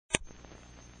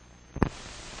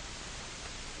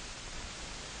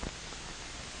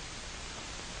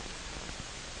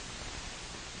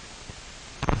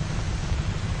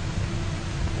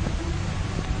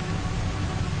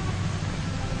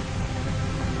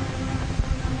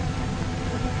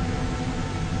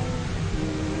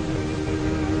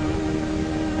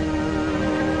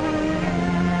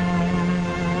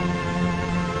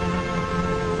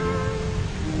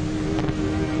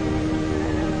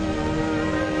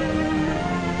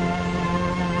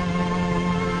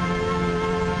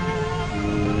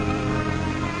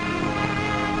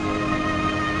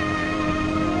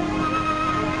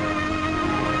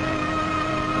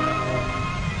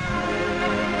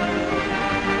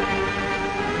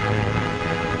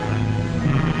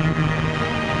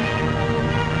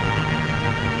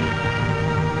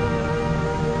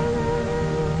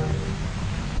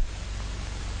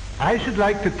I should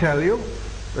like to tell you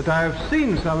that I have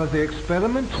seen some of the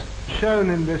experiments shown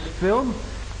in this film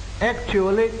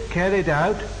actually carried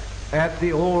out at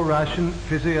the All-Russian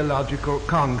Physiological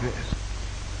Congress.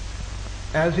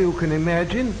 As you can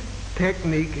imagine,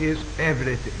 technique is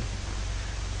everything.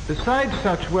 Besides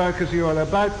such work as you are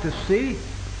about to see,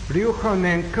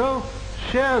 Bryukhanenko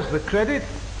shares the credit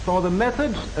for the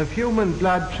methods of human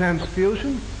blood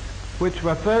transfusion which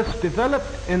were first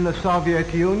developed in the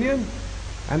Soviet Union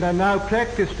and are now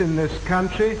practiced in this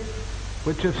country,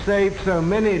 which have saved so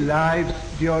many lives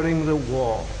during the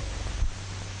war.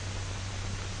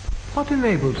 What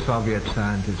enabled Soviet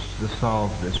scientists to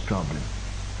solve this problem?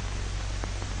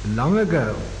 Long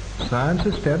ago, science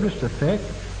established the fact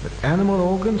that animal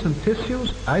organs and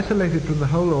tissues isolated from the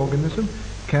whole organism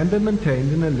can be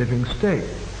maintained in a living state.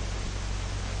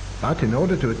 But in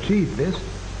order to achieve this,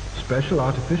 special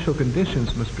artificial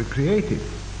conditions must be created.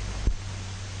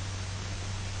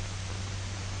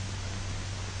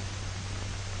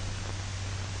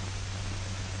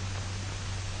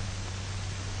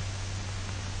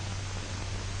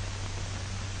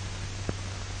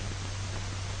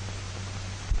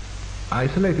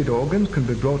 Isolated organs can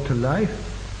be brought to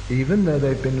life even though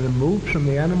they've been removed from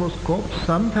the animal's corpse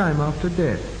some time after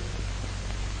death.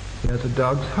 Here's a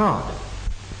dog's heart.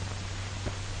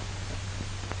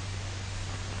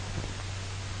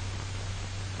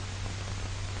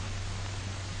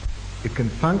 It can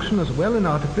function as well in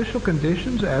artificial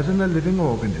conditions as in a living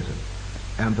organism,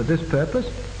 and for this purpose,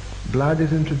 blood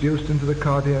is introduced into the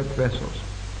cardiac vessels.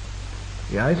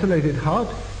 The isolated heart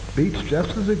beats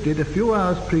just as it did a few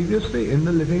hours previously in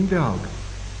the living dog.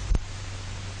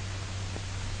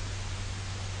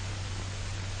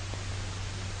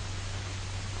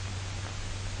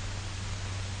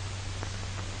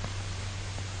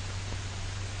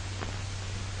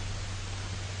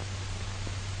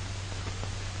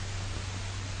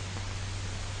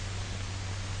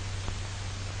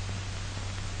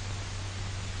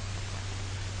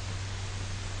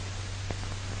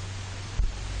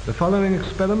 The following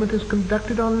experiment is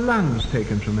conducted on lungs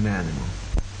taken from an animal.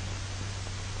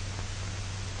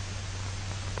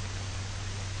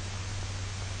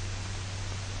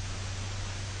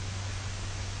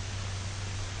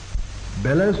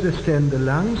 Bellows distend the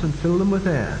lungs and fill them with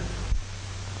air.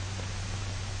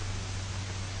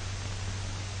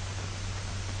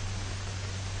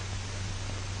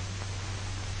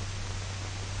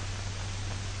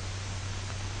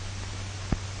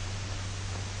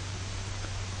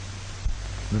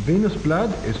 The venous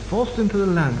blood is forced into the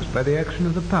lungs by the action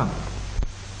of the pump.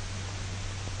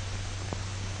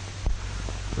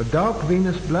 The dark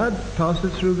venous blood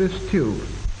passes through this tube.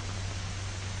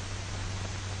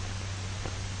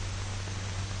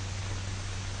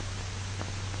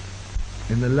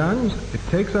 In the lungs, it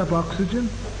takes up oxygen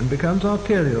and becomes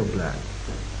arterial blood.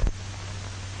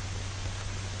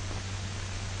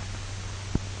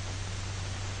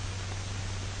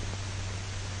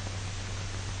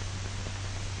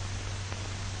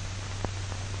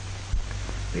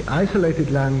 The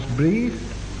isolated lungs breathe,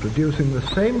 producing the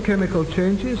same chemical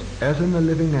changes as in the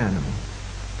living animal.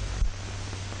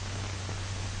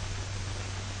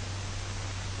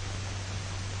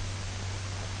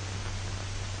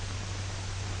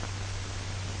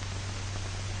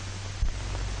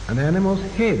 An animal's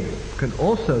head can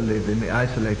also live in the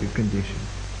isolated condition.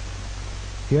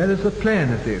 Here is the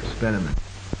plan of the experiment.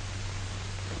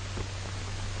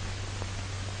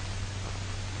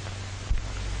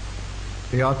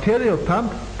 The arterial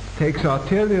pump takes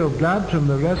arterial blood from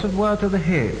the reservoir to the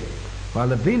head, while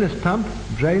the venous pump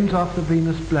drains off the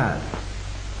venous blood.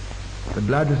 The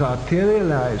blood is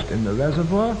arterialized in the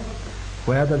reservoir,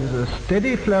 where there is a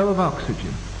steady flow of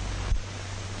oxygen.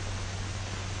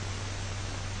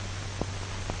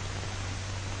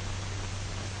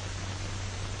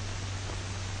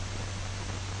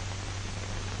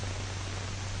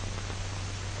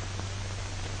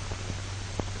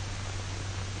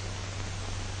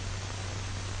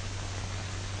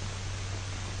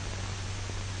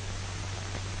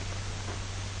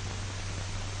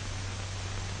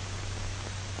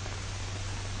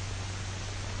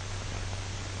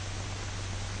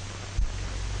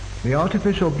 The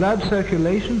artificial blood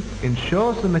circulation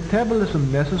ensures the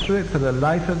metabolism necessary for the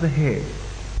life of the head.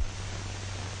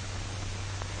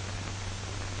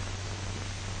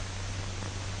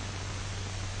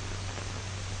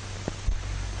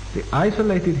 The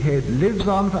isolated head lives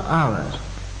on for hours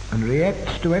and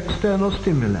reacts to external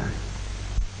stimuli.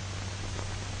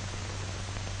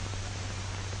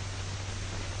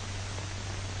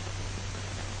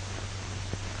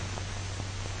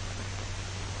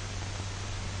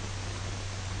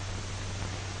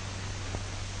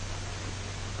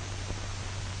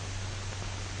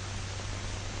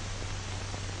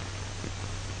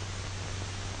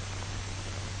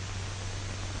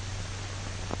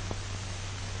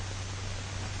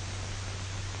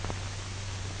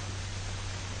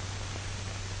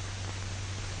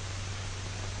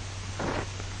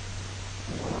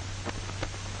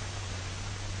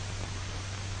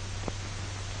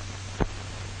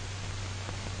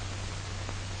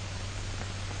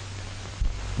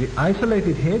 The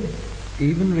isolated head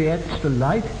even reacts to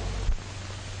light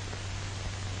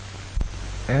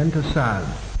and to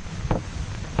sound.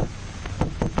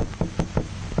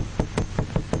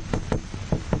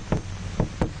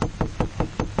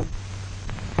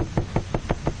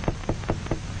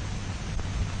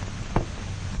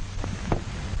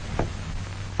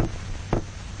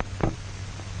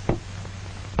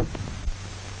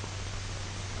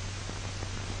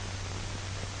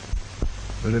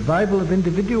 The revival of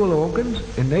individual organs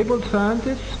enabled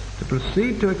scientists to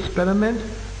proceed to experiment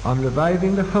on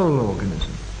reviving the whole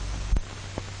organism.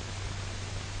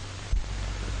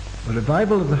 The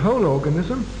revival of the whole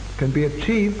organism can be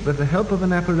achieved with the help of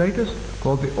an apparatus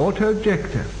called the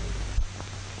autojector.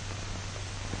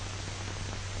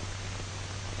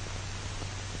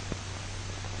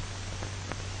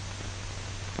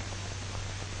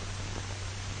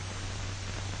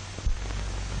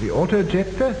 The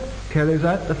autojector carries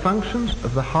out the functions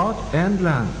of the heart and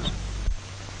lungs.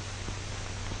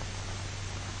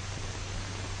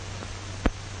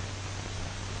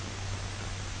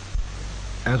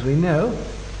 As we know,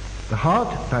 the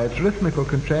heart, by its rhythmical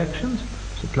contractions,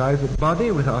 supplies the body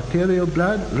with arterial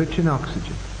blood rich in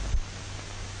oxygen.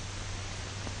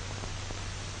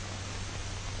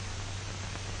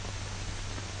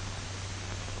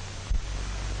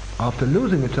 After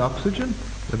losing its oxygen,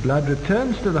 the blood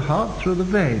returns to the heart through the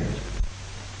veins.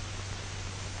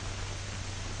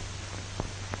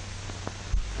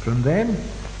 From then,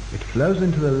 it flows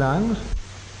into the lungs,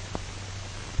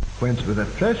 whence with a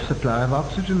fresh supply of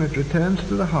oxygen it returns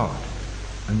to the heart,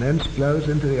 and thence flows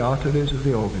into the arteries of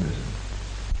the organism.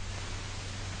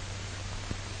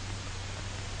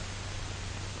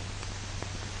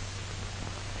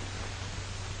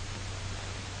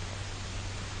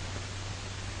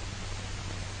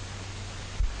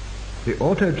 The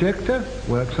autojector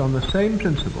works on the same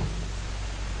principle.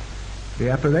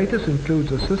 The apparatus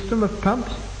includes a system of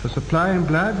pumps for supplying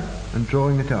blood and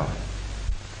drawing it off.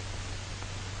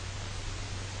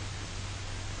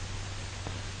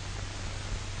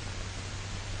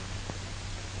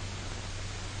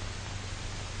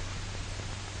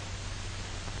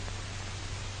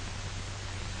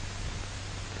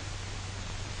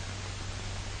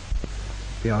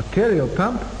 The arterial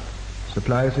pump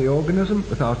supplies the organism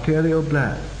with arterial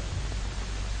blood.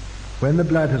 When the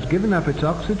blood has given up its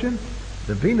oxygen,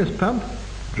 the venous pump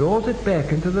draws it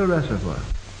back into the reservoir.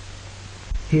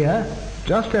 Here,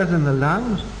 just as in the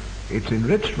lungs, it's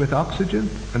enriched with oxygen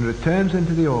and returns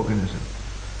into the organism.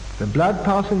 The blood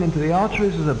passing into the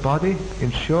arteries of the body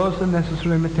ensures the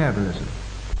necessary metabolism.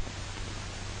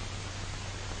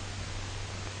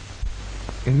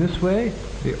 In this way,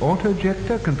 the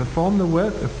autojector can perform the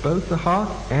work of both the heart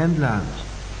and lungs.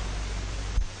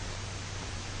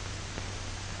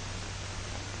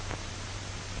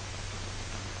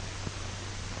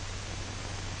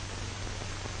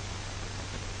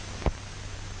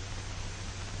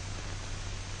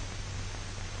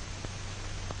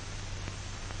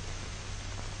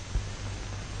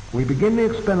 We begin the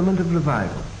experiment of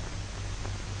revival.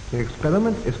 The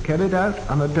experiment is carried out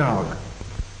on a dog.